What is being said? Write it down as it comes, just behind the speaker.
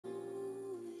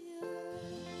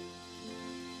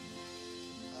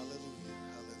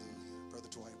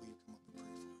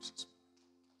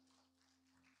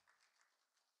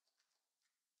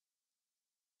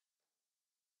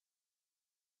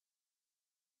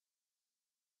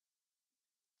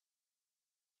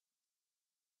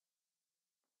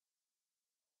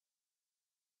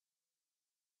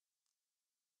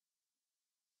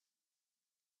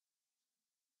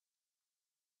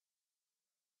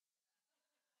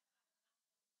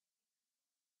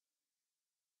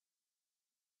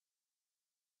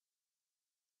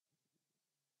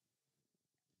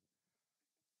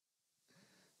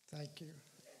Thank you.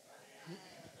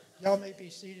 Y'all may be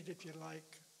seated if you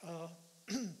like.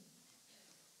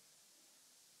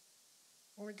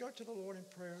 When we go to the Lord in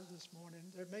prayer this morning,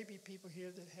 there may be people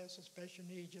here that has a special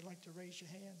need. You'd like to raise your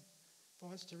hand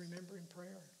for us to remember in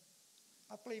prayer.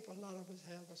 I believe a lot of us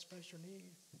have a special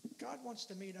need. God wants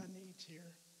to meet our needs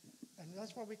here. And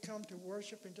that's why we come to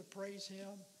worship and to praise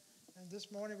Him. And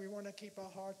this morning we want to keep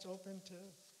our hearts open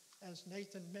to, as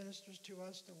Nathan ministers to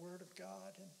us, the Word of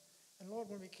God. And Lord,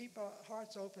 when we keep our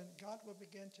hearts open, God will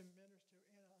begin to minister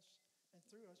in us and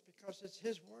through us because it's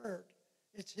His Word.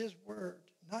 It's His Word,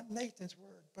 not Nathan's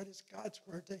Word, but it's God's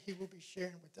Word that He will be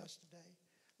sharing with us today.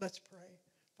 Let's pray.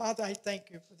 Father, I thank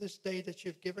you for this day that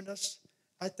you've given us.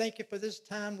 I thank you for this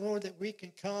time, Lord, that we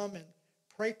can come and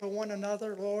pray for one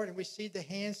another, Lord, and we see the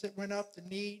hands that went up, the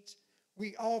needs.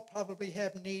 We all probably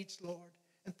have needs, Lord.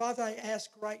 And Father, I ask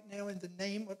right now in the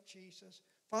name of Jesus,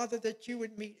 Father, that you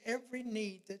would meet every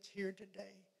need that's here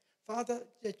today. Father,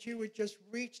 that you would just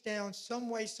reach down some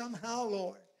way, somehow,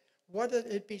 Lord. Whether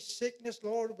it be sickness,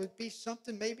 Lord, would be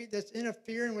something maybe that's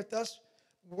interfering with us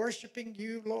worshiping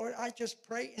you, Lord. I just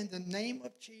pray in the name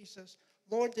of Jesus,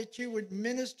 Lord, that you would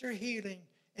minister healing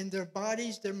in their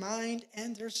bodies, their mind,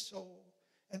 and their soul.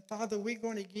 And Father, we're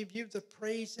going to give you the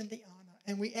praise and the honor.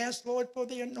 And we ask, Lord, for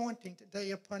the anointing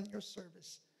today upon your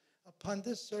service, upon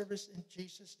this service in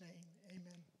Jesus' name.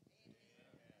 Amen.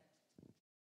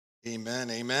 Amen.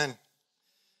 Amen.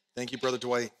 Thank you, Brother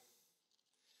Dwight.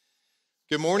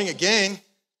 Good morning again.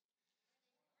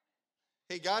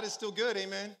 Hey, God is still good.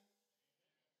 Amen.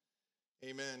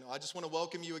 Amen. I just want to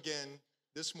welcome you again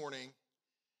this morning.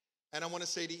 And I want to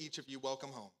say to each of you,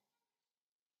 welcome home.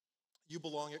 You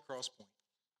belong at Cross Point.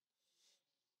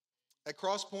 At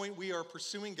Cross Point, we are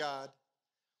pursuing God.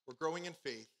 We're growing in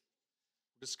faith.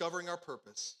 We're discovering our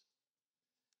purpose.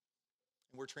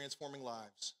 And we're transforming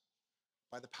lives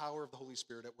by the power of the Holy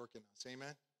Spirit at work in us.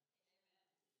 Amen.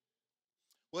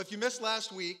 Well, if you missed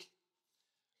last week,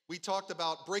 we talked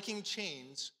about breaking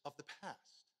chains of the past.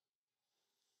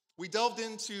 We delved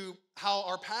into how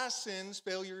our past sins,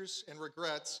 failures, and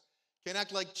regrets can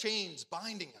act like chains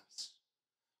binding us,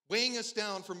 weighing us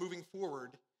down from moving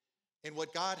forward in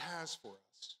what God has for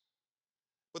us.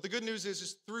 But the good news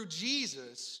is through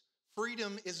Jesus,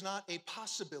 freedom is not a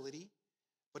possibility,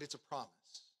 but it's a promise.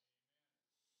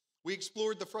 We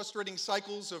explored the frustrating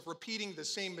cycles of repeating the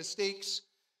same mistakes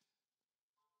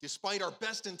despite our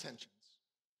best intentions,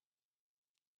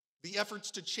 the efforts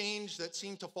to change that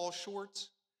seem to fall short,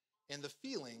 and the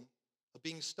feeling of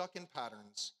being stuck in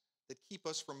patterns that keep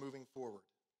us from moving forward.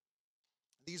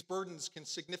 These burdens can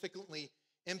significantly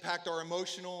impact our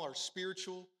emotional, our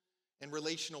spiritual, and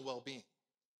relational well-being.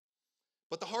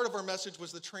 But the heart of our message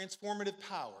was the transformative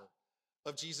power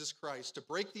of Jesus Christ to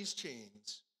break these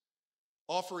chains,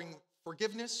 offering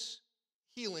forgiveness,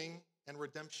 healing, and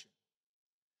redemption.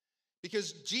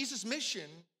 Because Jesus' mission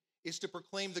is to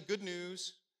proclaim the good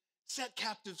news, set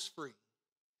captives free,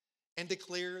 and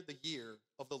declare the year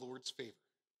of the Lord's favor.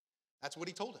 That's what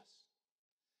he told us.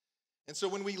 And so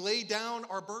when we lay down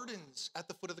our burdens at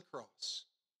the foot of the cross,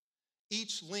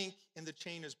 each link in the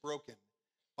chain is broken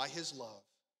by his love,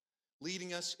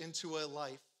 leading us into a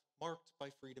life marked by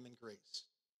freedom and grace.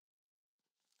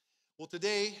 Well,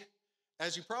 today,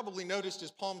 as you probably noticed,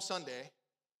 is Palm Sunday.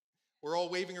 We're all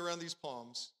waving around these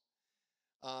palms.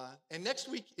 And next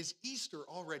week is Easter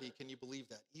already. Can you believe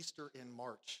that? Easter in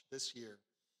March this year.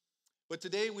 But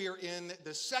today we are in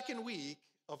the second week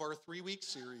of our 3-week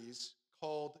series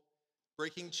called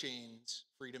Breaking Chains,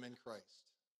 Freedom in Christ.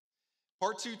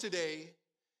 Part 2 today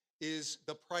is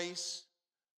the price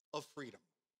of freedom.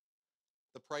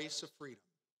 The price of freedom.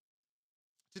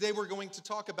 Today we're going to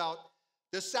talk about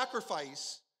the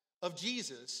sacrifice of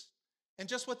Jesus and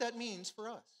just what that means for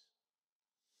us.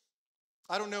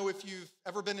 I don't know if you've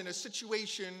ever been in a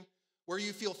situation where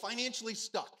you feel financially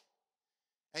stuck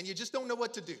and you just don't know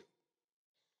what to do.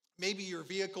 Maybe your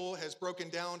vehicle has broken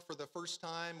down for the first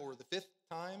time or the 5th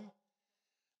time,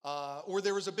 or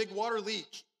there was a big water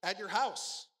leak at your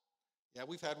house. Yeah,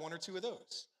 we've had 1 or 2 of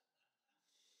those.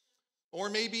 Or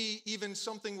maybe even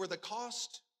something where the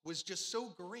cost was just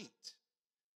so great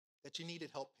that you needed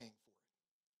help paying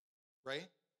for it, right?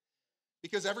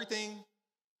 Because everything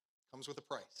comes with a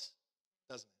price,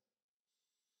 doesn't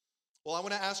it? Well, I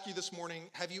want to ask you this morning,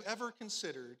 have you ever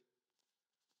considered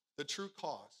the true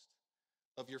cost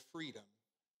of your freedom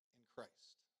in Christ?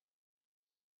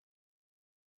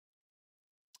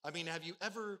 I mean, have you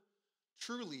ever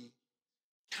truly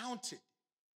counted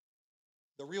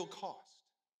the real cost?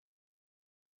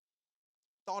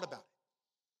 Thought about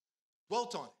it,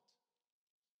 dwelt on it.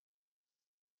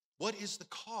 What is the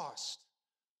cost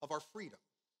of our freedom?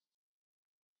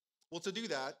 Well, to do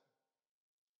that,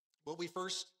 what we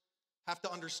first have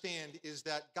to understand is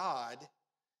that God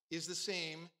is the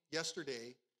same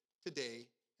yesterday, today,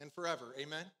 and forever.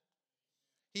 Amen?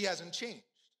 He hasn't changed.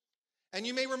 And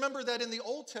you may remember that in the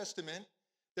Old Testament,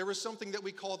 there was something that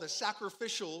we call the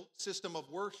sacrificial system of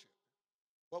worship.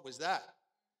 What was that?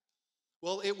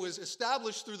 Well, it was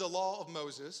established through the law of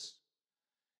Moses,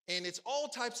 and it's all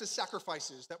types of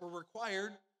sacrifices that were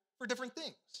required for different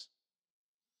things.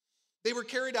 They were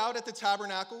carried out at the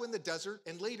tabernacle in the desert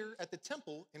and later at the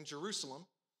temple in Jerusalem,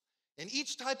 and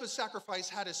each type of sacrifice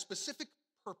had a specific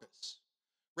purpose,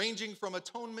 ranging from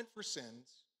atonement for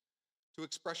sins to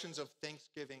expressions of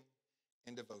thanksgiving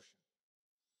and devotion.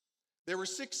 There were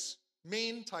 6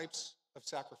 main types of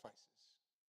sacrifices.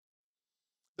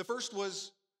 The first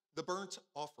was the burnt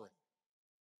offering.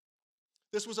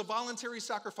 This was a voluntary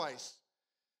sacrifice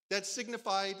that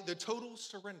signified the total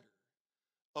surrender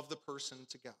of the person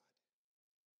to God.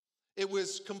 It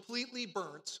was completely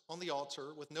burnt on the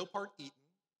altar with no part eaten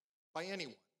by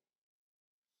anyone.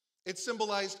 It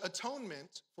symbolized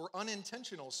atonement for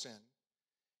unintentional sin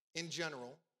in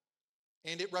general,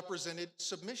 and it represented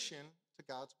submission to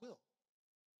God's will.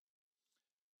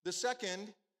 The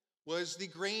second was the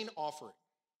grain offering.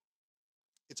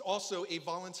 It's also a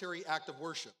voluntary act of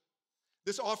worship.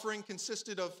 This offering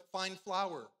consisted of fine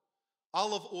flour,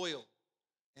 olive oil,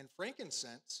 and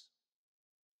frankincense,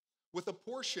 with a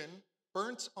portion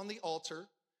burnt on the altar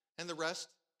and the rest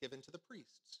given to the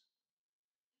priests.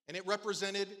 And it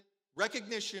represented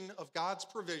recognition of God's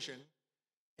provision,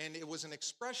 and it was an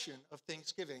expression of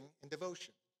thanksgiving and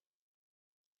devotion.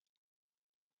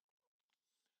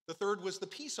 The third was the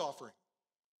peace offering.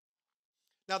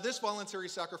 Now, this voluntary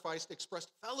sacrifice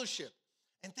expressed fellowship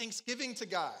and thanksgiving to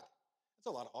God. That's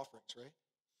a lot of offerings, right?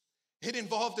 It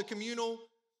involved a communal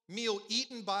meal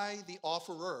eaten by the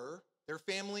offerer, their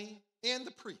family, and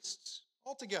the priests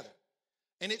all together.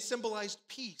 And it symbolized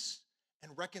peace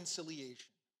and reconciliation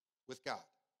with God.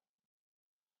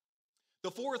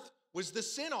 The fourth was the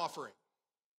sin offering.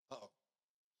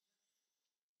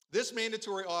 This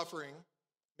mandatory offering,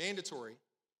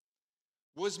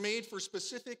 was made for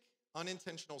specific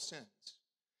unintentional sins,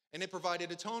 and it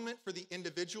provided atonement for the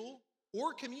individual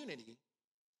or community,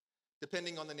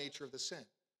 depending on the nature of the sin.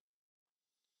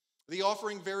 The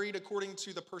offering varied according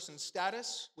to the person's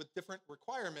status, with different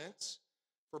requirements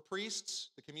for priests,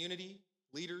 the community,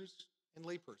 leaders, and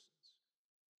laypersons.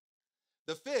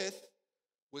 The fifth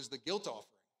was the guilt offering.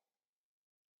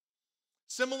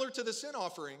 Similar to the sin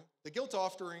offering, the guilt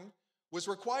offering was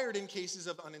required in cases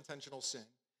of unintentional sin,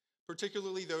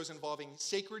 particularly those involving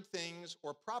sacred things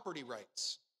or property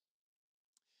rights.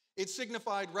 It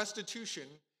signified restitution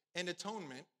and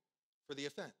atonement for the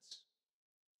offense.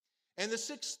 And the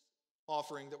sixth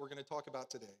offering that we're going to talk about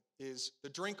today is the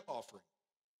drink offering.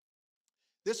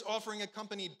 This offering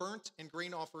accompanied burnt and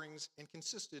grain offerings and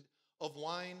consisted of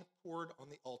wine poured on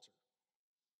the altar.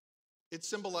 It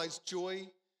symbolized joy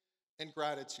and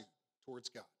gratitude towards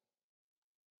God.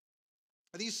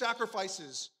 These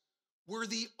sacrifices were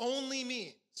the only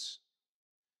means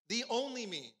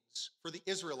for the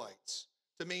Israelites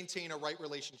to maintain a right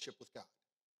relationship with God,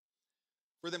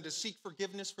 for them to seek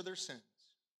forgiveness for their sins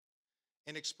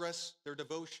and express their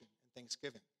devotion and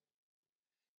thanksgiving.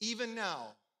 Even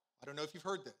now, I don't know if you've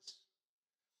heard this,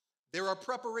 there are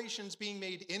preparations being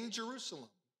made in Jerusalem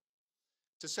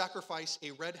to sacrifice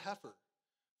a red heifer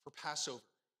for Passover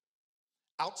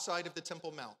outside of the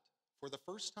Temple Mount for the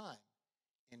first time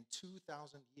in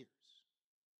 2,000 years,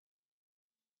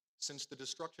 since the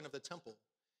destruction of the temple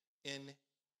in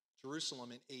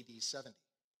Jerusalem in AD 70.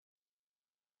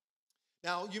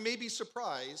 Now, you may be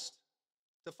surprised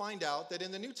to find out that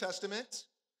in the New Testament,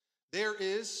 there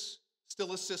is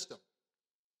still a system.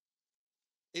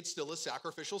 It's still a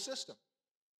sacrificial system.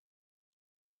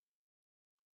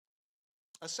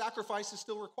 A sacrifice is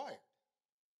still required.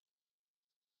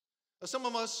 Now, some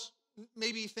of us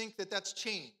maybe think that that's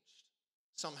changed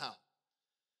somehow,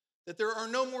 that there are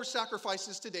no more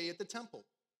sacrifices today at the temple.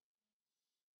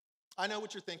 I know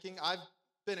what you're thinking. I've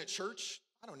been at church,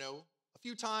 I don't know, a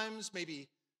few times, maybe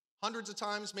hundreds of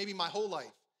times, maybe my whole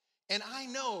life. And I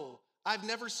know I've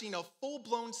never seen a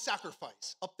full-blown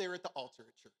sacrifice up there at the altar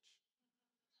at church.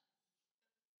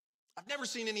 I've never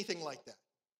seen anything like that.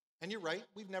 And you're right,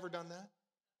 we've never done that.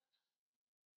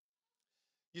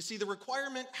 You see, the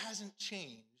requirement hasn't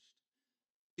changed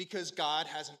because God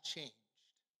hasn't changed.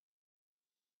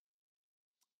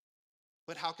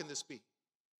 But how can this be?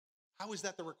 How is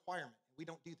that the requirement? We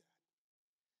don't do that.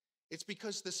 It's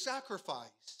because the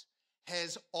sacrifice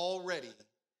has already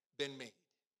been made.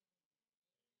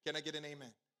 Can I get an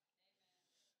amen?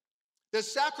 The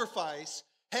sacrifice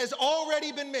has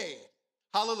already been made.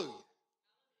 Hallelujah.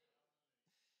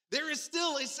 There is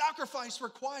still a sacrifice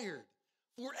required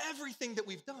for everything that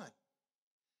we've done.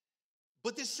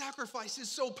 But this sacrifice is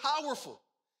so powerful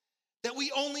that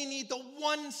we only need the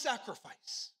one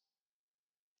sacrifice.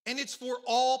 And it's for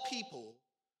all people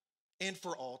and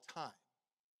for all time.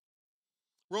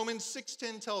 Romans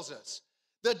 6:10 tells us,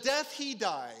 the death he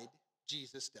died,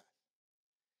 Jesus' death,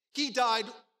 he died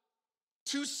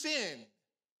to sin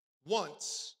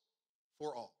once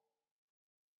for all.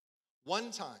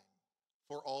 One time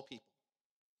for all people.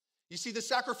 You see, the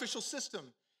sacrificial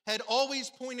system had always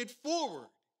pointed forward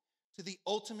to the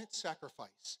ultimate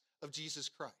sacrifice of Jesus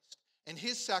Christ. And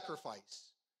his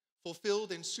sacrifice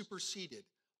fulfilled and superseded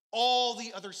all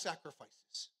the other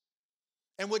sacrifices.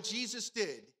 And what Jesus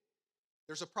did,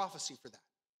 there's a prophecy for that.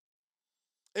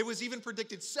 It was even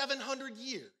predicted 700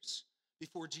 years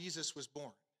before Jesus was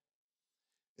born.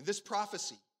 And this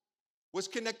prophecy was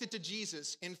connected to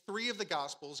Jesus in 3 of the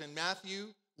Gospels, in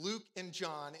Matthew, Luke, and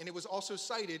John, and it was also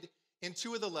cited in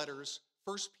 2 of the letters,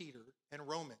 1 Peter and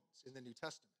Romans in the New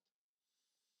Testament.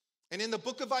 And in the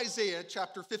book of Isaiah,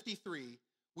 chapter 53,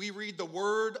 we read the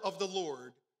word of the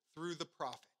Lord through the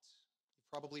prophets.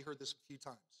 You've probably heard this a few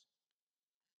times.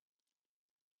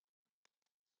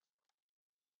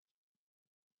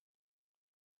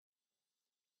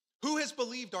 Who has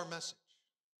believed our message?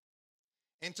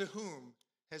 And to whom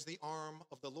has the arm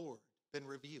of the Lord been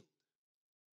revealed?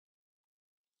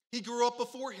 He grew up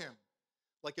before him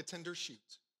like a tender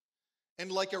shoot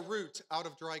and like a root out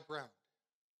of dry ground.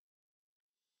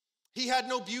 He had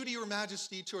no beauty or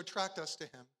majesty to attract us to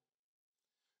him.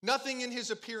 Nothing in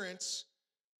his appearance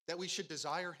that we should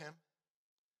desire him.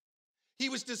 He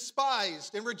was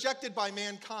despised and rejected by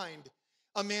mankind,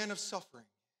 a man of suffering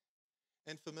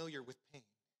and familiar with pain.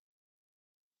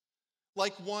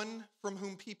 Like one from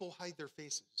whom people hide their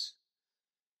faces,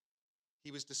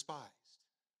 he was despised,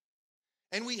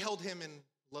 and we held him in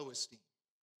low esteem.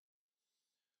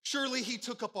 Surely he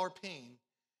took up our pain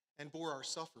and bore our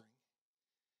suffering.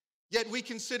 Yet we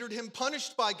considered him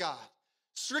punished by God,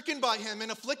 stricken by him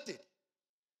and afflicted.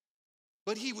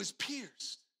 But he was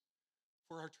pierced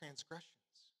for our transgressions,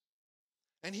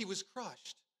 and he was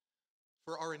crushed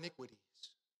for our iniquities.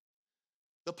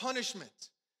 The punishment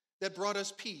that brought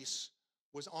us peace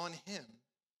was on him,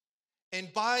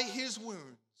 and by his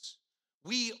wounds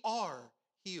we are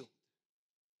healed.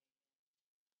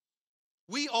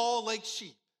 We all, like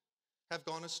sheep, have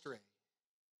gone astray.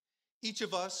 Each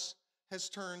of us has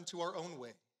turned to our own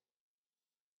way,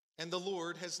 and the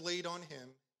Lord has laid on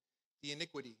him the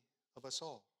iniquity of us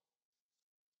all.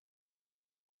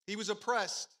 He was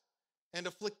oppressed and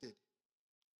afflicted,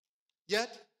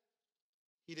 yet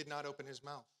he did not open his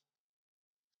mouth.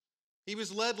 He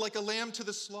was led like a lamb to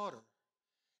the slaughter,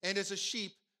 and as a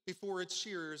sheep before its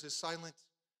shearers is silent,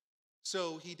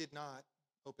 so he did not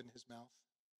open his mouth.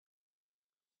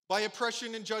 By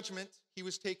oppression and judgment he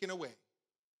was taken away.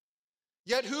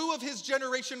 Yet who of his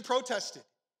generation protested?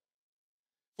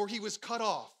 For he was cut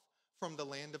off from the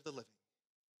land of the living.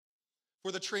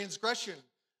 For the transgression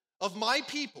of my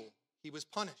people he was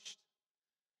punished,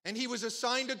 and he was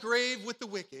assigned a grave with the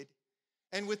wicked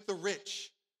and with the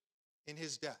rich in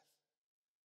his death,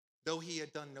 though he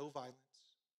had done no violence,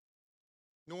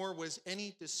 nor was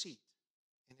any deceit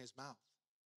in his mouth.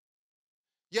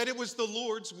 Yet it was the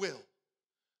Lord's will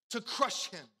to crush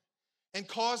him and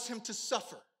cause him to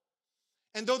suffer.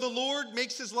 And though the Lord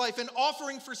makes his life an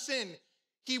offering for sin,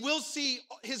 he will see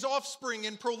his offspring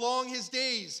and prolong his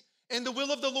days, and the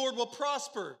will of the Lord will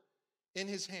prosper in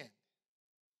his hand.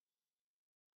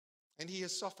 And he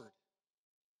has suffered.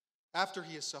 After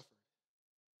he has suffered,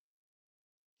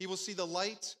 he will see the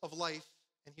light of life,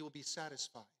 and he will be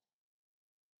satisfied.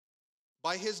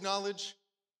 By his knowledge,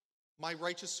 my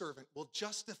righteous servant will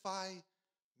justify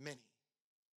many.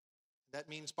 That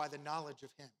means by the knowledge of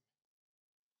him.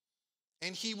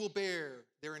 And he will bear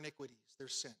their iniquities, their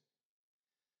sin.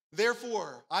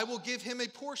 Therefore, I will give him a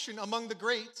portion among the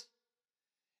great,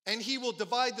 and he will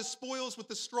divide the spoils with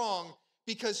the strong,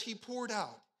 because he poured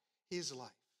out his life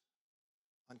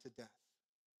unto death,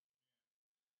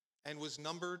 and was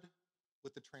numbered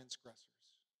with the transgressors.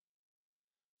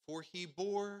 For he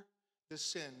bore the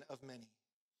sin of many,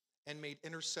 and made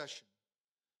intercession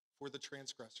for the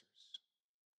transgressors.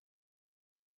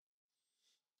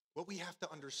 What we have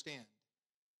to understand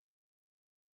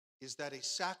is that a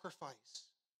sacrifice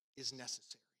is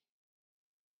necessary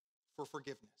for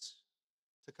forgiveness,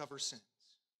 to cover sins.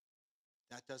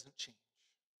 That doesn't change.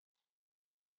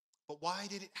 But why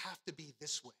did it have to be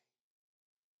this way?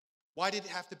 Why did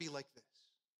it have to be like this?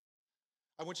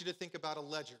 I want you to think about a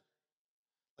ledger,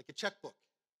 like a checkbook.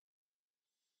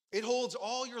 It holds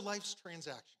all your life's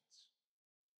transactions.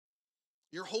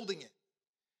 You're holding it.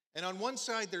 And on one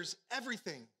side, there's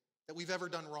everything that we've ever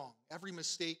done wrong, every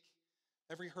mistake,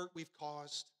 every hurt we've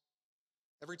caused,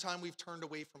 every time we've turned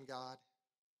away from God.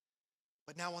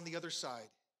 But now on the other side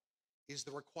is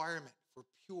the requirement for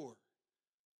pure,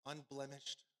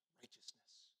 unblemished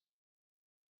righteousness.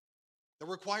 The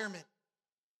requirement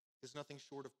is nothing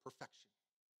short of perfection.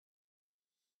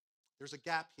 There's a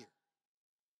gap here.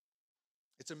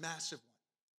 It's a massive one.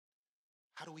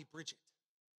 How do we bridge it?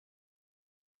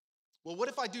 Well, what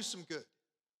if I do some good?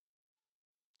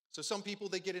 So some people,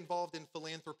 they get involved in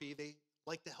philanthropy. They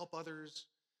like to help others,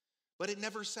 but it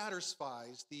never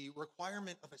satisfies the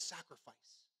requirement of a sacrifice.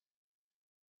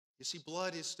 You see,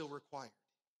 blood is still required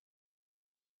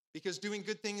because doing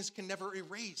good things can never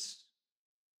erase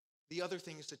the other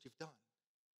things that you've done.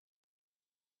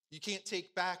 You can't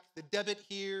take back the debit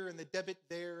here and the debit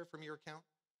there from your account.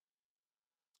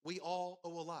 We all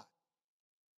owe a lot.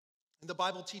 And the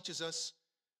Bible teaches us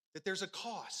that there's a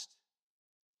cost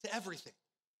to everything.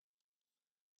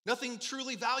 Nothing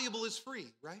truly valuable is free,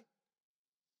 right?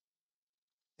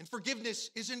 And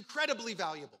forgiveness is incredibly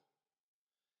valuable.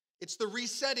 It's the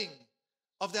resetting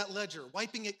of that ledger,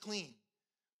 wiping it clean.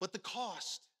 But the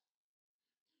cost,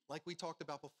 like we talked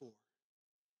about before,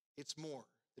 it's more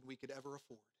than we could ever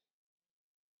afford.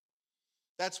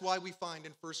 That's why we find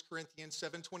in 1 Corinthians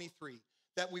 7:23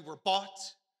 that we were bought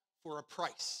for a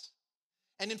price.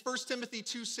 And in 1 Timothy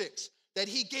 2:6, that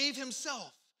he gave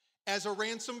himself as a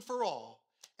ransom for all.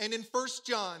 And in 1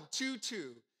 John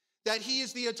 2:2, that he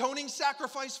is the atoning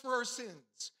sacrifice for our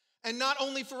sins. And not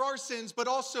only for our sins, but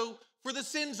also for the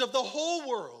sins of the whole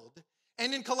world.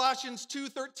 And in Colossians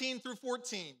 2:13 through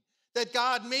 14, that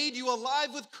God made you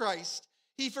alive with Christ.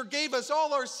 He forgave us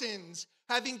all our sins,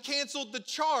 having canceled the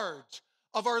charge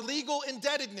of our legal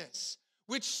indebtedness,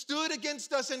 which stood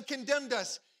against us and condemned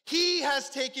us. He has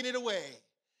taken it away,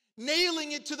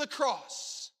 nailing it to the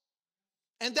cross.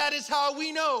 And that is how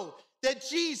we know that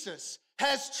Jesus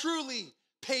has truly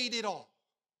paid it all.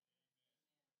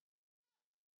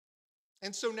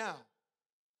 And so now,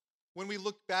 when we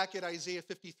look back at Isaiah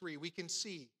 53, we can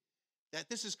see that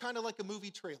this is kind of like a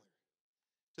movie trailer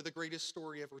to the greatest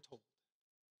story ever told.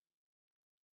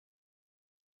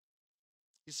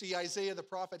 You see, Isaiah the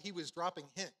prophet, he was dropping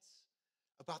hints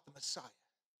about the Messiah,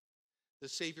 the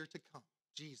Savior to come,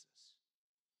 Jesus.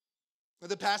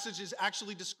 The passage is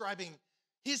actually describing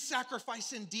his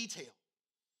sacrifice in detail.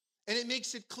 And it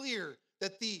makes it clear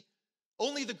that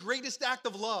only the greatest act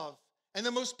of love and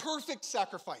the most perfect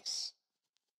sacrifice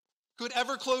could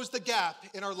ever close the gap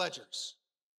in our ledgers.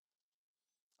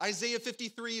 Isaiah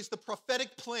 53 is the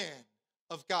prophetic plan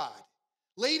of God,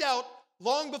 laid out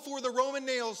long before the Roman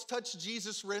nails touched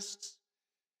Jesus' wrists.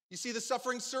 You see, the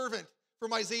suffering servant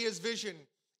from Isaiah's vision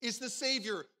is the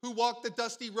Savior who walked the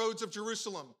dusty roads of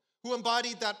Jerusalem, who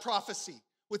embodied that prophecy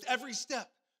with every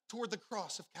step toward the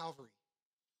cross of Calvary.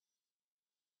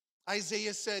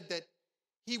 Isaiah said that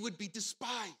he would be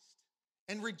despised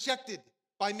and rejected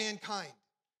by mankind,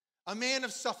 a man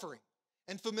of suffering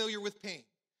and familiar with pain.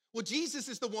 Well, Jesus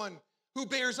is the one who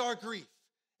bears our grief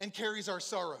and carries our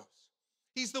sorrows.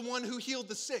 He's the one who healed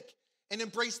the sick and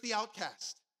embraced the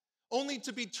outcast, only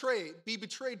to be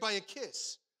betrayed by a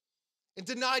kiss, and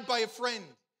denied by a friend,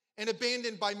 and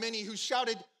abandoned by many who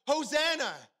shouted,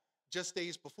 "Hosanna," just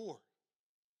days before.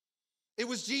 It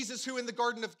was Jesus who, in the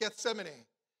Garden of Gethsemane,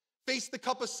 faced the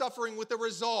cup of suffering with a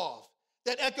resolve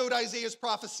that echoed Isaiah's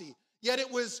prophecy. Yet it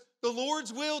was the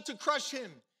Lord's will to crush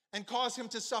him and cause him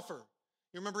to suffer.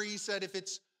 You remember he said, "If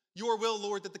it's your will,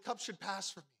 Lord, that the cup should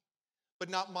pass from me, but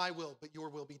not my will, but your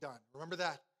will be done." Remember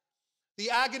that?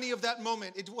 The agony of that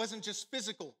moment, it wasn't just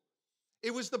physical.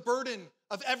 It was the burden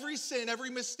of every sin, every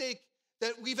mistake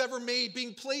that we've ever made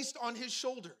being placed on his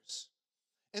shoulders.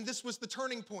 And this was the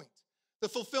turning point, the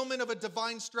fulfillment of a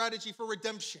divine strategy for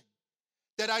redemption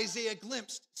that Isaiah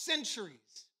glimpsed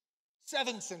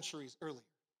 7 centuries earlier.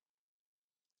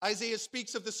 Isaiah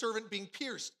speaks of the servant being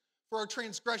pierced for our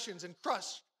transgressions and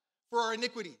crushed for our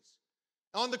iniquities.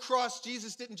 On the cross,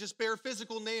 Jesus didn't just bear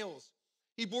physical nails.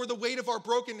 He bore the weight of our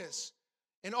brokenness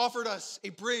and offered us a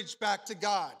bridge back to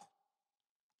God.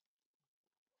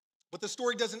 But the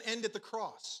story doesn't end at the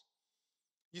cross.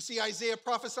 You see, Isaiah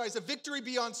prophesies a victory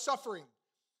beyond suffering,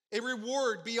 a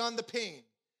reward beyond the pain.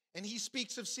 And he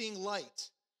speaks of seeing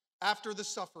light after the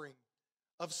suffering,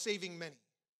 of saving many.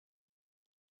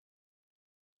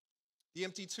 The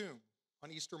empty tomb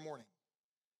on Easter morning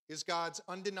is God's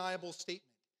undeniable statement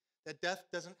that death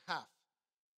doesn't have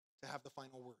to have the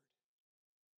final word.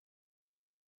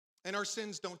 And our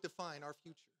sins don't define our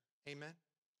future. Amen?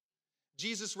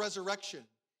 Jesus' resurrection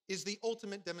is the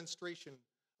ultimate demonstration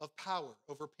of power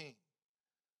over pain,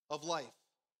 of life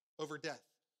over death.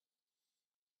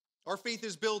 Our faith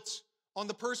is built on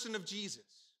the person of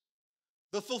Jesus,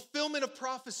 the fulfillment of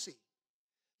prophecy,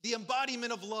 the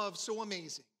embodiment of love so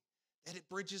amazing that it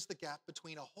bridges the gap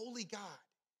between a holy God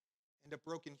and a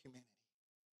broken humanity.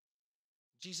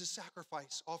 Jesus'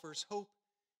 sacrifice offers hope,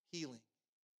 healing,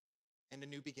 and a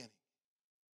new beginning.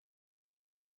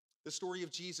 The story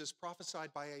of Jesus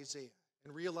prophesied by Isaiah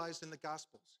and realized in the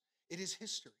Gospels, it is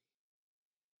history,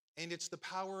 and it's the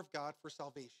power of God for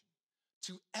salvation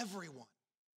to everyone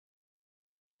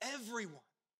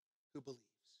who believes.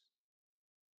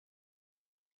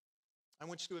 I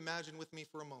want you to imagine with me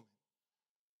for a moment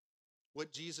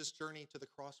what Jesus' journey to the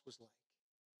cross was like.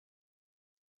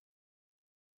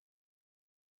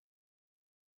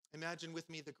 Imagine with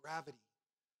me the gravity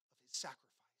of his sacrifice.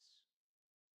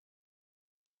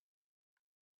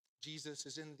 Jesus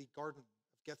is in the Garden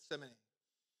of Gethsemane,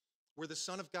 where the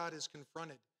Son of God is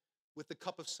confronted with the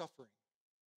cup of suffering.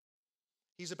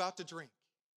 He's about to drink.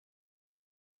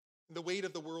 The weight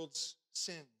of the world's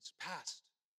sins, past,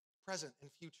 present,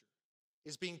 and future,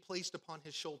 is being placed upon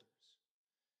his shoulders.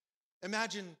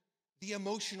 Imagine the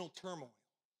emotional turmoil,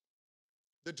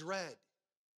 the dread,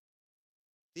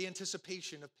 the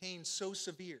anticipation of pain so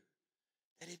severe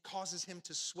that it causes him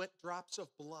to sweat drops of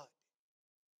blood.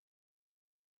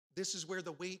 This is where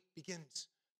the weight begins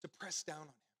to press down on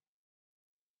him.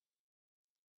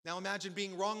 Now imagine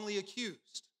being wrongly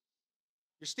accused.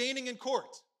 You're standing in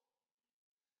court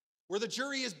where the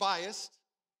jury is biased,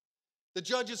 the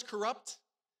judge is corrupt,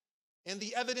 and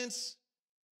the evidence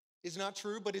is not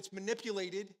true, but it's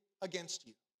manipulated against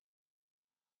you.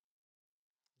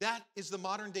 That is the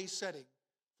modern day setting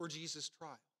for Jesus'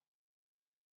 trial.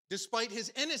 Despite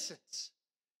his innocence,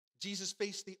 Jesus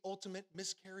faced the ultimate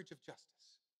miscarriage of justice.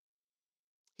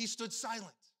 He stood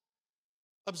silent,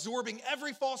 absorbing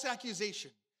every false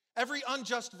accusation, every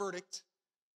unjust verdict,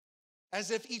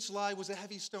 as if each lie was a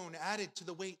heavy stone added to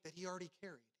the weight that he already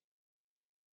carried.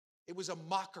 It was a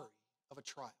mockery of a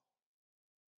trial.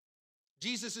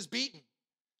 Jesus is beaten,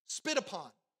 spit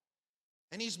upon,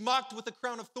 and he's mocked with a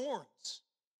crown of thorns.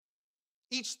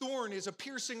 Each thorn is a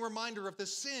piercing reminder of the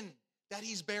sin that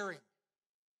he's bearing.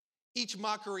 Each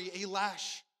mockery, a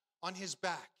lash on his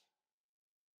back.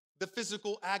 The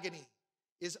physical agony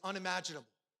is unimaginable.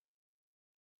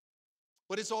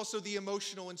 But it's also the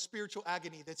emotional and spiritual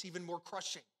agony that's even more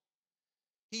crushing.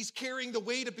 He's carrying the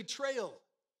weight of betrayal,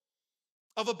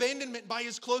 of abandonment by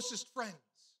his closest friends.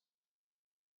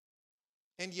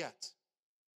 And yet,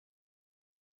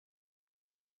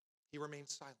 he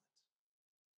remains silent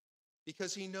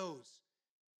because he knows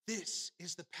this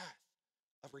is the path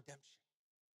of redemption.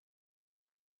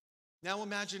 Now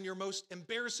imagine your most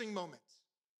embarrassing moment.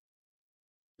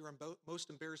 Your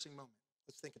most embarrassing moment.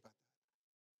 Let's think about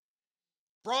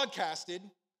that. Broadcasted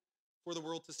for the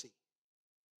world to see.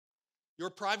 Your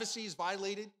privacy is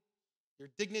violated, your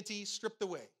dignity stripped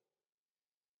away.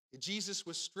 Jesus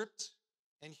was stripped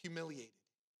and humiliated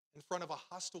in front of a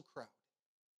hostile crowd.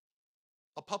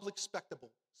 A public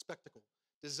spectacle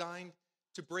designed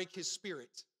to break his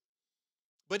spirit.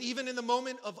 But even in the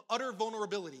moment of utter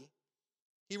vulnerability,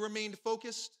 he remained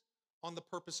focused on the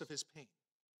purpose of his pain.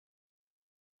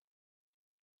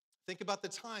 Think about the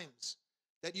times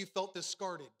that you felt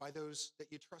discarded by those that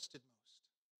you trusted most.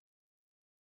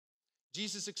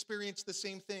 Jesus experienced the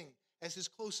same thing as his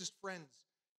closest friends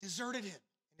deserted him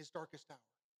in his darkest hour.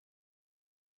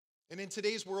 And in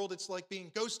today's world, it's like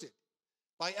being ghosted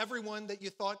by everyone that you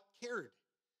thought cared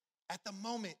at the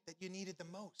moment that you needed the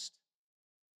most.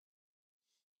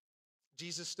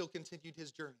 Jesus still continued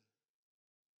his journey,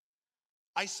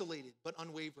 isolated but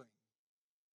unwavering,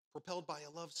 propelled by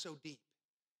a love so deep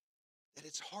that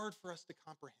it's hard for us to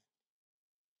comprehend.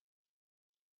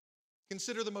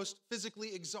 Consider the most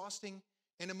physically exhausting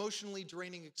and emotionally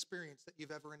draining experience that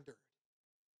you've ever endured.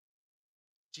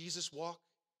 Jesus' walk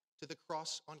to the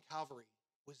cross on Calvary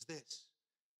was this,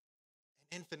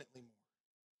 and infinitely more.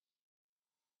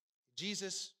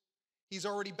 Jesus, he's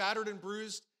already battered and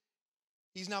bruised.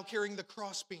 He's now carrying the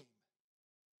crossbeam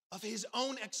of his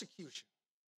own execution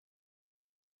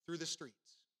through the streets.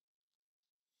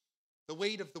 The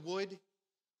weight of the wood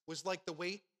was like the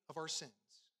weight of our sins.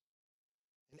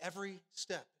 And every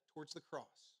step towards the cross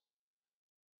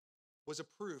was a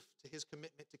proof to his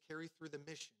commitment to carry through the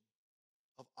mission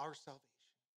of our salvation.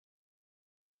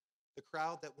 The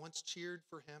crowd that once cheered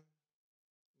for him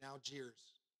now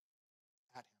jeers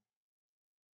at him.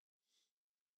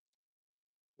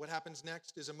 What happens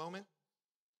next is a moment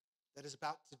that is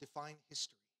about to define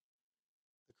history,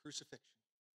 the crucifixion.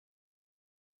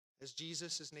 As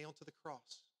Jesus is nailed to the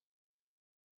cross,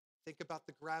 Think about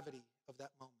the gravity of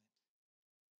that moment.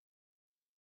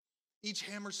 Each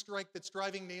hammer strike that's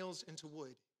driving nails into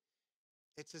wood,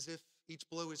 it's as if each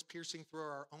blow is piercing through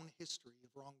our own history of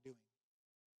wrongdoing.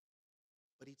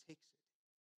 But he takes it.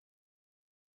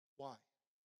 Why?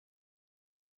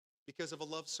 Because of a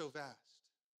love so vast,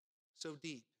 so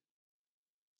deep,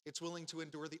 it's willing to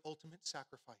endure the ultimate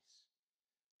sacrifice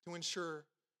to ensure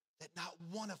that not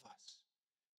one of us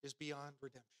is beyond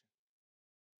redemption.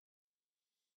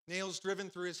 Nails driven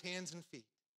through his hands and feet,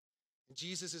 and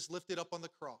Jesus is lifted up on the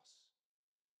cross.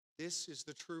 This is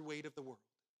the true weight of the world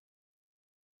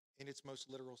in its most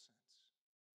literal sense.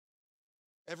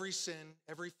 Every sin,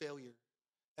 every failure,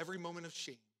 every moment of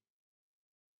shame,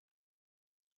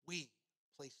 we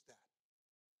place that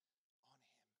on him,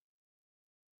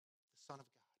 the Son of God.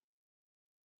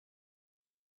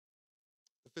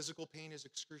 The physical pain is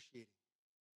excruciating,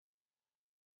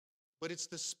 but it's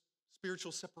the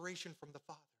spiritual separation from the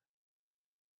Father,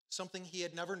 something he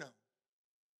had never known.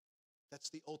 That's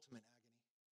the ultimate agony.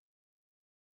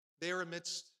 There,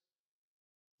 amidst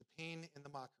the pain and the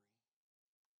mockery,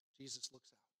 Jesus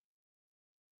looks out.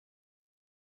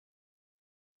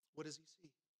 What does he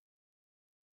see?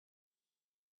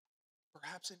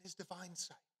 Perhaps in his divine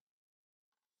sight,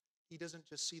 he doesn't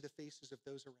just see the faces of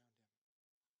those around him.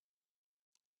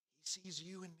 He sees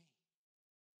you and me.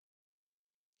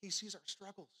 He sees our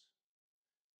struggles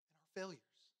and our failures.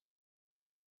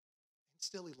 And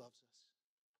still he loves us.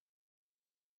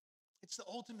 It's the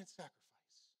ultimate sacrifice,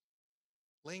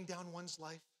 laying down one's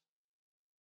life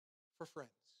for friends,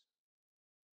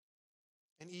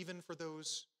 and even for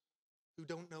those who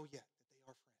don't know yet that they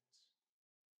are friends.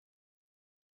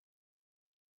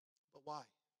 But why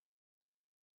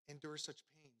endure such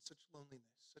pain, such loneliness,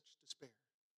 such despair?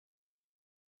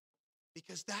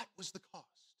 Because that was the cost.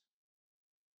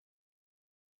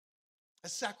 A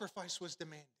sacrifice was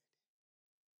demanded.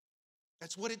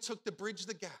 That's what it took to bridge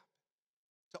the gap,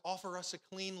 to offer us a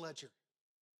clean ledger,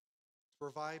 to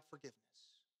provide forgiveness,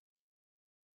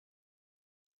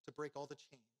 to break all the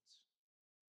chains.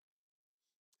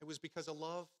 It was because of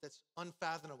love that's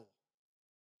unfathomable,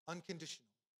 unconditional.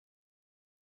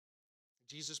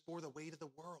 Jesus bore the weight of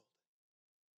the world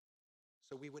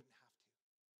so we wouldn't have to.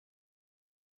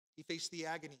 He faced the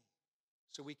agony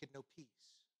so we could know peace.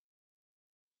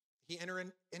 He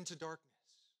entered into darkness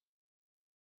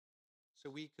so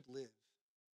we could live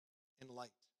in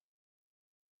light.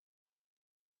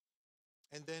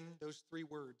 And then those three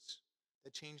words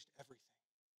that changed everything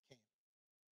came.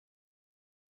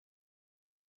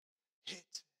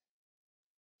 It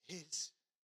is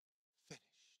finished.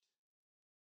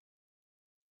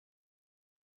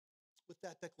 With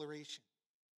that declaration,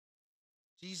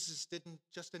 Jesus didn't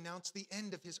just announce the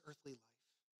end of his earthly life.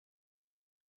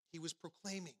 He was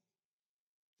proclaiming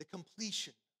the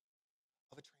completion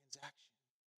of a transaction.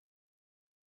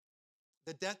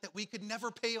 The debt that we could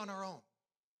never pay on our own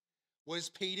was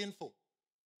paid in full.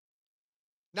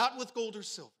 Not with gold or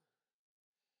silver,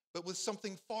 but with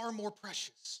something far more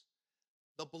precious,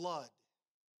 the blood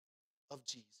of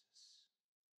Jesus.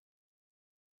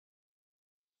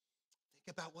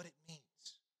 Think about what it means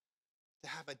to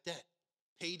have a debt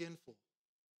paid in full.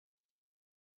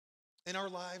 In our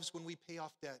lives, when we pay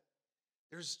off debt,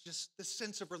 there's just this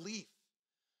sense of relief,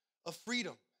 of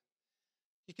freedom.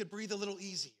 You could breathe a little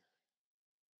easier.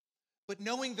 But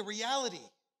knowing the reality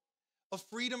of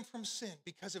freedom from sin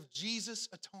because of Jesus'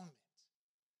 atonement,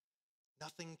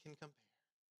 nothing can compare.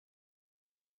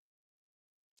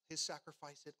 His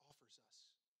sacrifice, it offers us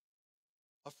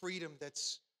a freedom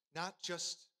that's not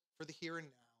just for the here and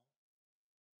now,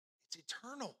 it's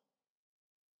eternal.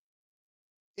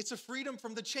 It's a freedom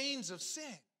from the chains of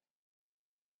sin,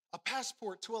 a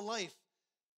passport to a life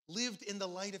lived in the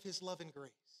light of his love and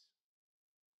grace.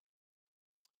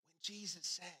 When Jesus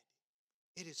said,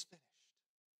 "It is finished,"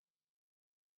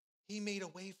 he made a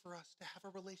way for us to have a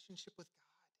relationship with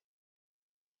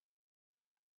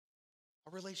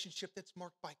God. A relationship that's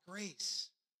marked by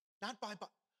grace, not by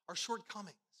our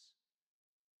shortcomings.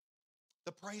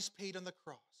 The price paid on the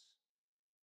cross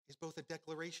is both a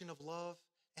declaration of love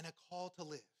and a call to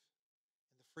live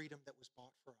in the freedom that was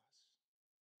bought for us.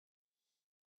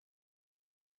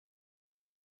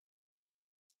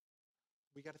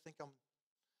 We got to think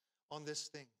on this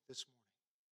thing this morning.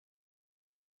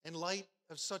 In light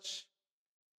of such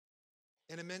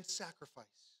an immense sacrifice,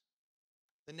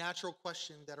 the natural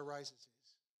question that arises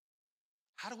is,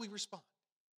 how do we respond?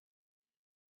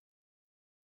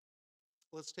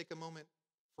 Let's take a moment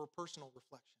for personal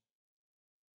reflection.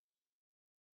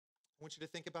 I want you to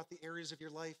think about the areas of your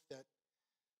life that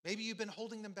maybe you've been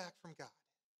holding them back from God.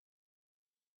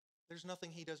 There's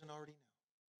nothing he doesn't already know.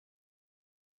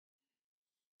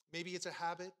 Maybe it's a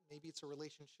habit, maybe it's a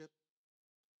relationship,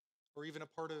 or even a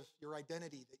part of your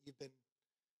identity that you've been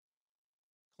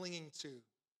clinging to,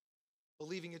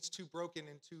 believing it's too broken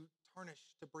and too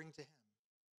tarnished to bring to Him.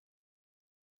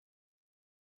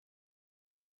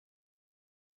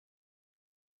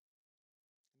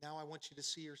 Now I want you to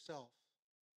see yourself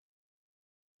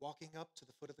walking up to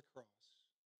the foot of the cross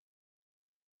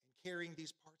and carrying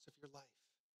these parts of your life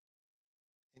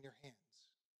in your hands.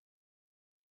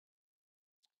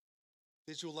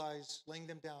 Visualize laying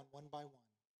them down one by one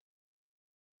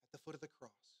at the foot of the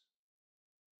cross.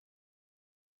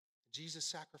 Jesus'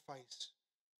 sacrifice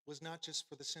was not just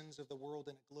for the sins of the world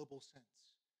in a global sense.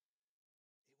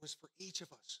 It was for each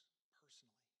of us personally.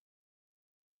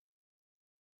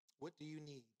 What do you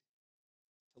need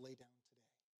to lay down today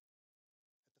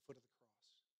at the foot of the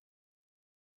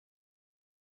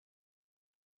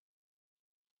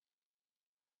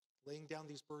cross? Laying down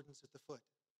these burdens at the foot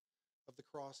of the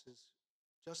cross is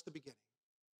just the beginning.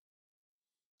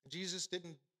 And Jesus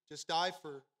didn't just die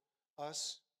for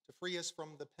us to free us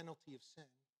from the penalty of sin.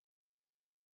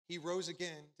 He rose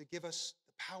again to give us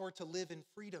the power to live in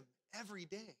freedom every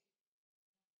day.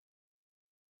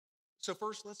 So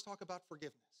first, let's talk about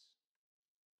forgiveness.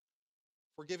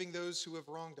 Forgiving those who have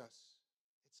wronged us.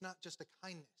 It's not just a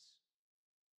kindness.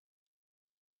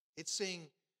 It's saying,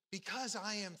 because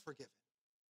I am forgiven.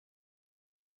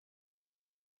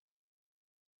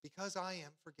 Because I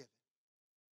am forgiven,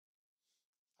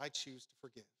 I choose to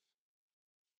forgive.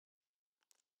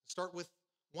 Start with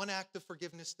one act of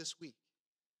forgiveness this week.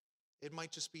 It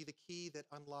might just be the key that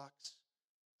unlocks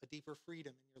a deeper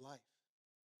freedom in your life.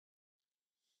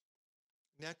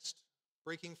 Next,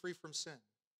 breaking free from sin.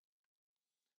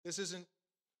 This isn't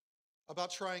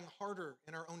about trying harder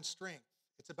in our own strength.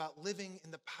 It's about living in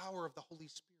the power of the Holy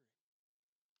Spirit.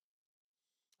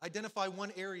 Identify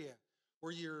one area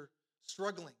where you're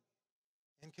struggling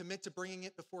and commit to bringing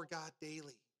it before God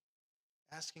daily,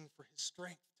 asking for His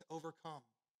strength to overcome.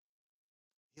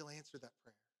 He'll answer that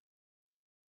prayer.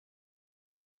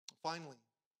 Finally,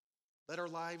 let our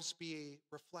lives be a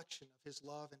reflection of His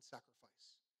love and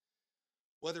sacrifice.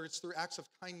 Whether it's through acts of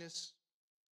kindness,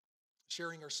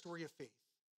 sharing our story of faith,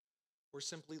 or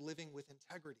simply living with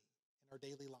integrity in our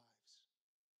daily lives.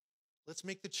 Let's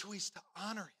make the choice to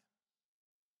honor Him.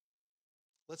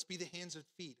 Let's be the hands and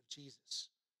feet of Jesus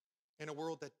in a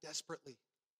world that desperately,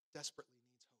 desperately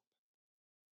needs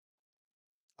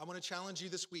hope. I want to challenge you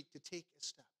this week to take a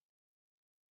step,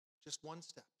 just one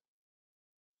step,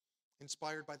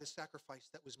 inspired by the sacrifice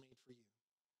that was made for you.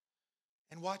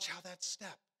 And watch how that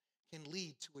step can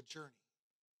lead to a journey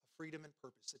of freedom and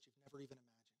purpose that you've never even imagined.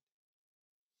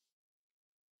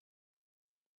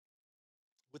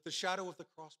 With the shadow of the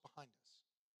cross behind us,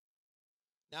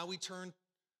 now we turn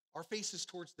our faces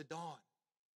towards the dawn.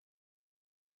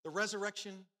 The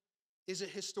resurrection is a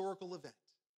historical event,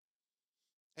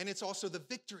 and it's also the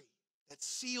victory that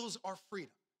seals our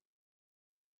freedom.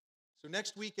 So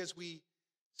next week, as we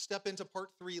step into part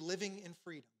 3, Living in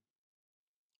Freedom,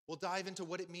 we'll dive into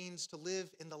what it means to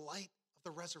live in the light of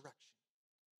the resurrection.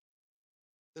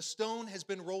 The stone has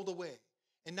been rolled away,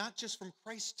 and not just from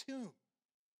Christ's tomb,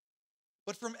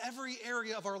 but from every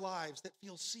area of our lives that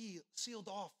feels sealed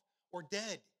off or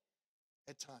dead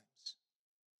at times.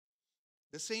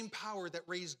 The same power that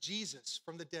raised Jesus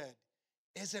from the dead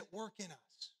is at work in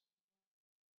us,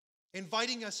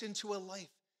 inviting us into a life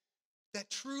that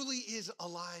truly is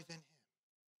alive in Him.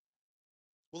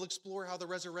 We'll explore how the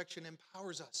resurrection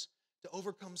empowers us to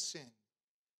overcome sin,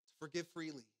 to forgive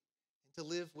freely, and to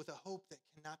live with a hope that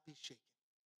cannot be shaken.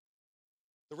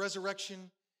 The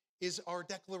resurrection is our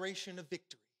declaration of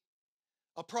victory,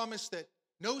 a promise that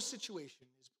no situation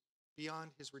is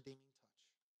beyond His redeeming touch.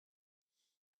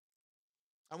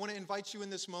 I want to invite you in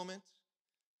this moment,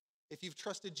 if you've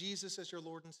trusted Jesus as your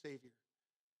Lord and Savior,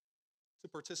 to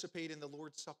participate in the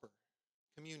Lord's Supper,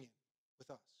 communion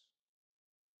with us.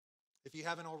 If you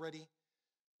haven't already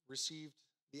received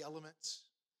the elements,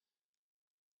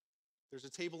 there's a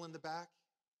table in the back.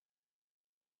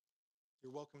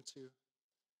 You're welcome to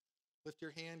lift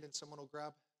your hand and someone will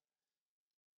grab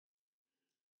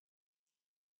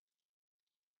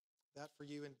that for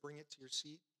you and bring it to your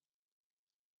seat.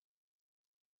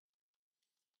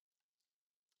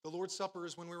 The Lord's Supper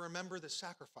is when we remember the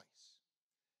sacrifice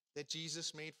that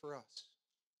Jesus made for us.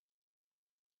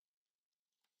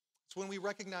 It's when we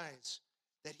recognize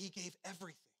that He gave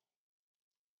everything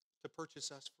to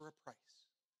purchase us for a price.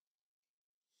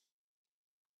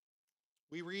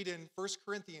 We read in 1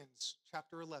 Corinthians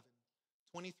chapter 11,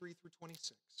 23 through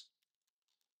 26,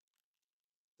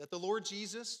 that the Lord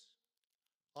Jesus,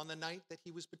 on the night that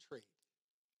He was betrayed,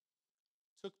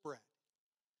 took bread,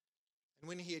 And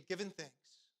when he had given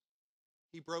thanks,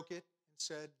 he broke it and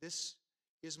said, "This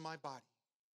is my body,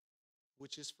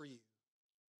 which is for you.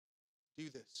 Do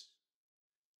this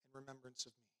in remembrance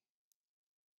of me."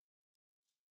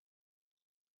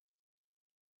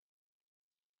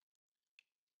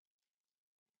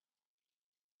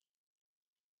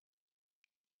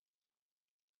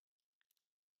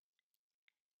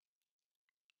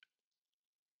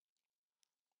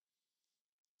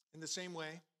 In the same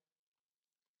way,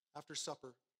 after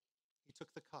supper, he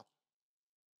took the cup,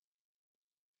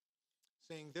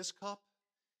 saying, "This cup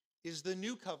is the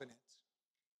new covenant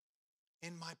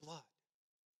in my blood.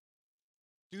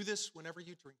 Do this whenever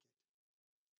you drink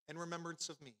it in remembrance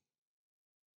of me.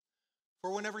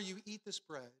 For whenever you eat this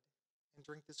bread and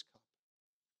drink this cup,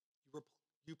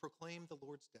 you proclaim the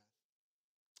Lord's death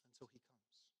until he comes."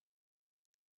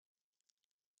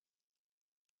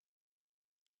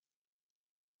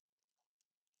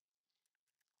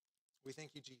 We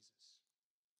thank you, Jesus.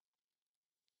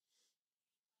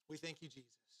 We thank you, Jesus.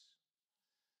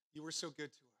 You were so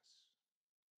good to us.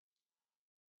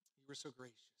 You were so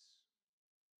gracious.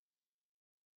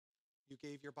 You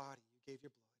gave your body, you gave your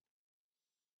blood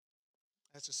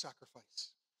as a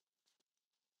sacrifice.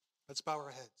 Let's bow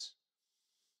our heads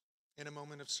in a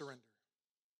moment of surrender.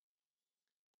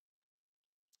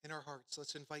 In our hearts,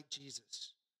 let's invite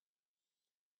Jesus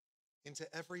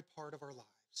into every part of our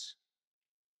lives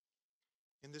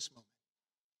in this moment.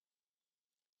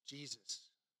 Jesus,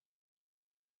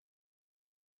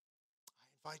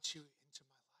 I invite you into my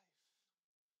life.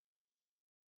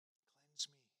 Cleanse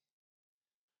me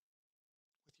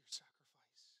with your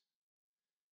sacrifice,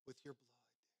 with your blood.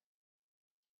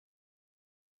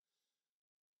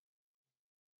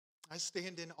 I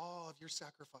stand in awe of your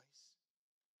sacrifice.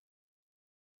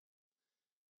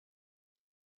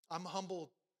 I'm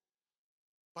humbled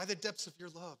by the depths of your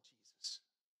love, Jesus.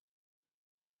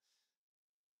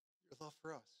 Your love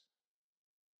for us.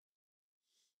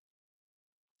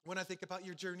 When I think about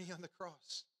your journey on the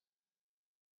cross,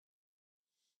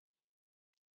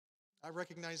 I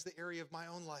recognize the area of my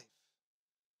own life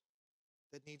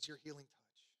that needs your healing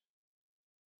touch.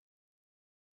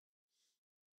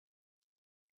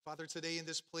 Father, today in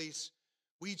this place,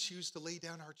 we choose to lay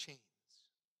down our chains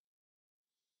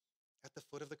at the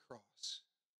foot of the cross.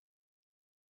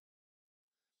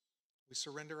 We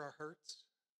surrender our hurts,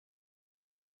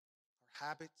 our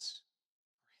habits,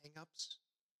 our hang-ups,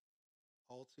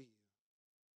 all to you.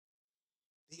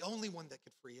 The only one that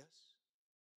could free us,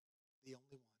 the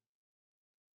only one.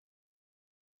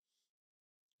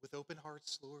 With open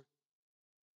hearts, Lord,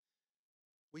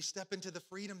 we step into the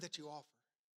freedom that you offer,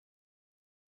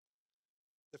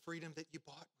 the freedom that you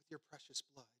bought with your precious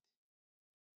blood.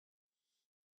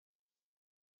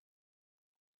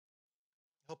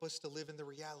 Help us to live in the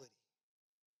reality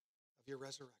of your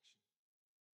resurrection,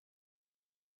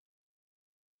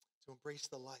 to embrace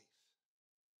the life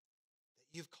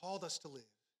that you've called us to live,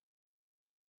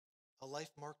 a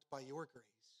life marked by your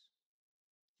grace,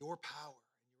 your power,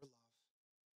 and your love.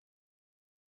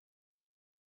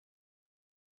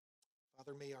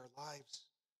 Father, may our lives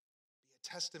be a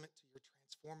testament to your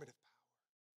transformative power.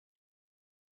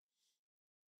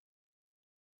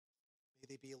 May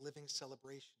they be a living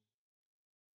celebration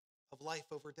of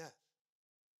life over death.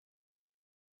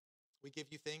 We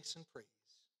give you thanks and praise,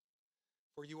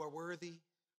 for you are worthy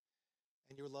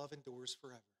and your love endures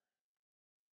forever.